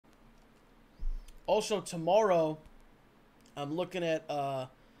Also tomorrow, I'm looking at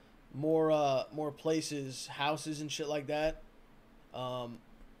more places, houses and shit like that. Um,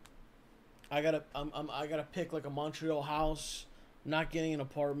 I gotta pick like a Montreal house. I'm not getting an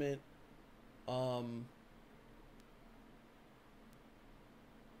apartment. Um,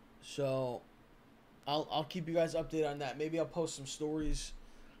 so I'll keep you guys updated on that. Maybe I'll post some stories.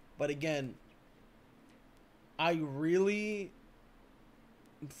 But again, I really,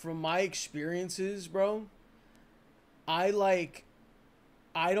 from my experiences, bro, I like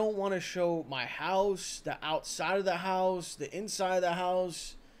I don't want to show my house, the outside of the house, the inside of the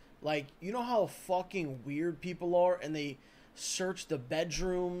house. Like, you know how fucking weird people are and they search the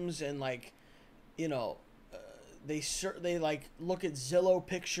bedrooms and like, you know, uh, they like look at Zillow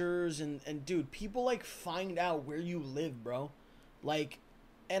pictures and dude, people like find out where you live, bro. Like,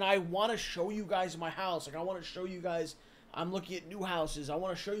 and I want to show you guys my house. Like I want to show you guys I'm looking at new houses. I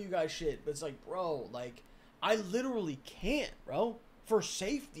want to show you guys shit, but it's like, bro, like I literally can't, bro, for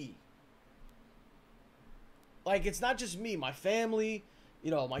safety. Like it's not just me, my family,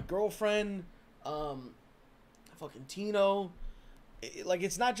 my girlfriend, um, fucking Tino. Like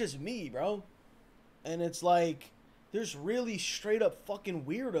it's not just me, bro. And it's like there's really straight up fucking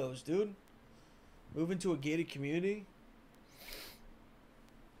weirdos, dude. Moving to a gated community.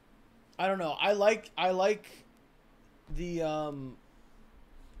 I don't know. I like the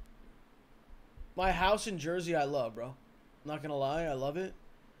my house in Jersey. I love, bro. I'm not gonna lie, I love it.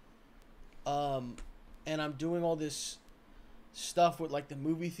 Um, and I'm doing all this stuff with like the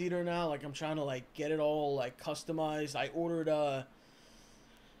movie theater now. Like I'm trying to like get it all like customized. I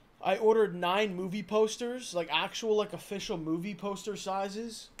ordered 9 movie posters, like actual like official movie poster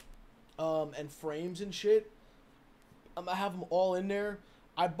sizes, and frames and shit. I'm gonna have them all in there.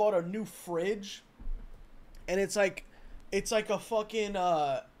 I bought a new fridge, and it's like a fucking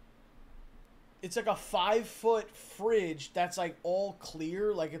it's like a 5 foot fridge that's like all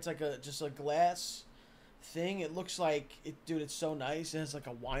clear, like it's like a just a glass thing. It looks like it, dude. It's so nice. It has like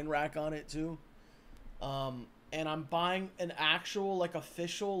a wine rack on it too. And I'm buying an actual like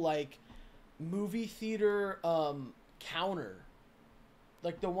official like movie theater counter,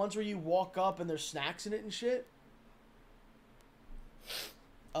 like the ones where you walk up and there's snacks in it and shit.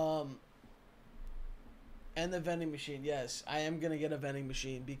 Um, and the vending machine. Yes, I am gonna get a vending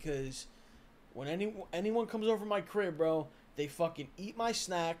machine because when anyone comes over my crib, bro, they fucking eat my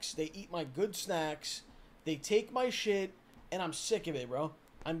snacks. They eat my good snacks. They take my shit, and I'm sick of it, bro.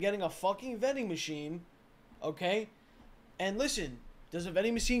 I'm getting a fucking vending machine, okay? And listen, does a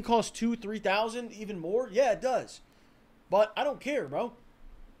vending machine cost 2, 3 thousand, even more? Yeah, it does. But I don't care, bro,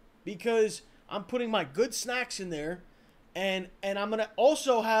 because I'm putting my good snacks in there, and I'm gonna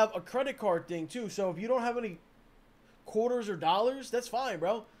also have a credit card thing too. So if you don't have any quarters or dollars, that's fine,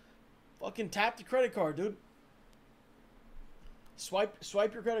 bro. Fucking tap the credit card, dude.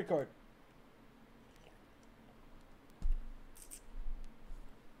 Swipe your credit card.